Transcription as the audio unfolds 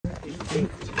Let's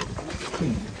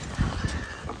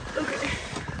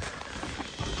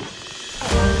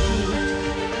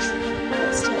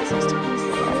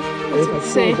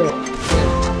see.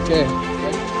 Okay.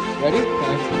 Ready? Can I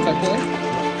tuck it in?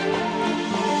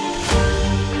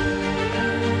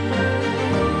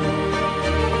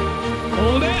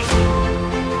 Hold it.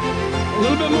 A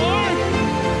little bit more.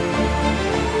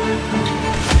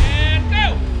 And go.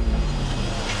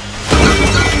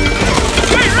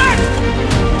 Straight right.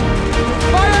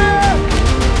 Fire!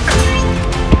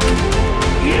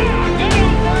 Yeah, go.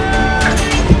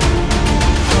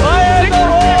 Fire in the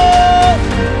hole.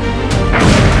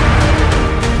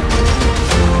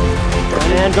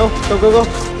 And go, go, go, go.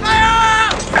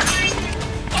 Fire!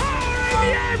 Oh,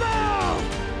 the eyeball!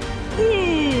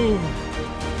 Ooh.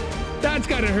 That's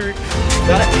gotta hurt.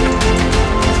 Got it.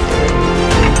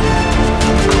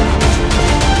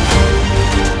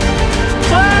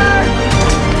 Fire!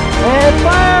 And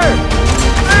fire!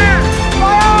 Fire!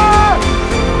 Fire!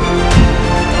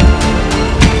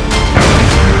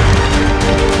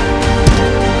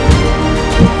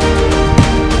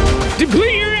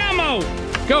 Deplete your ammo!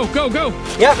 Go, go, go!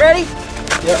 Yep, ready?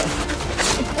 Yeah.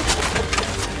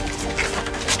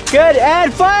 Good,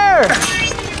 and fire!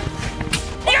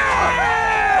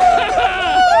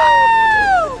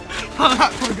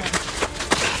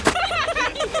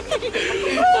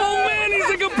 Oh man, he's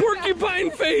like a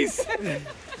porcupine face!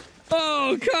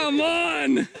 Oh, come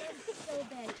on!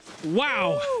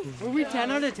 Wow! Were we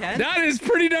 10 out of 10? That is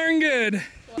pretty darn good!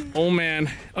 Oh man.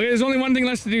 Okay, there's only one thing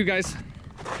left to do, guys.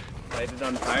 Light it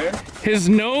on fire. His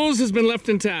nose has been left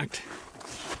intact.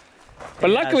 But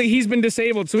luckily he's been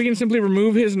disabled, so we can simply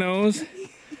remove his nose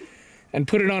and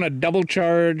put it on a double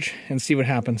charge and see what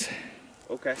happens.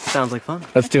 Okay. Sounds like fun.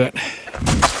 Let's do it.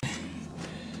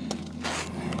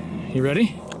 You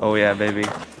ready? Oh yeah, baby.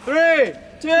 3,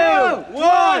 2,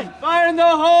 1, fire in the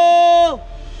hole!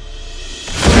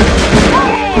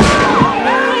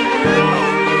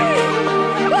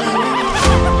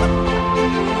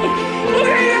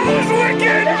 Okay, that was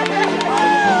wicked!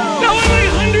 That went like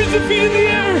hundreds of feet in the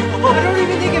air! I don't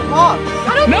even think it popped.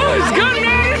 No, it's good,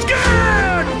 man! It's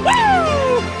good!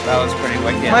 Woo! That was pretty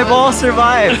wicked. My ball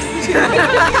survived.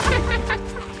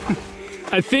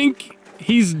 I think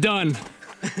he's done.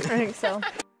 I think so.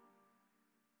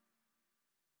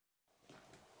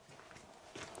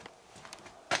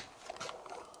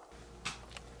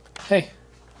 Hey,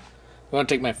 you want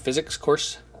to take my physics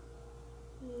course?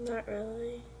 Not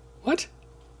really. What?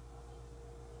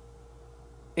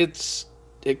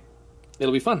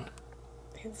 It'll be fun.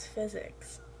 It's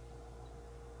physics.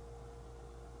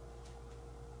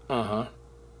 Uh-huh.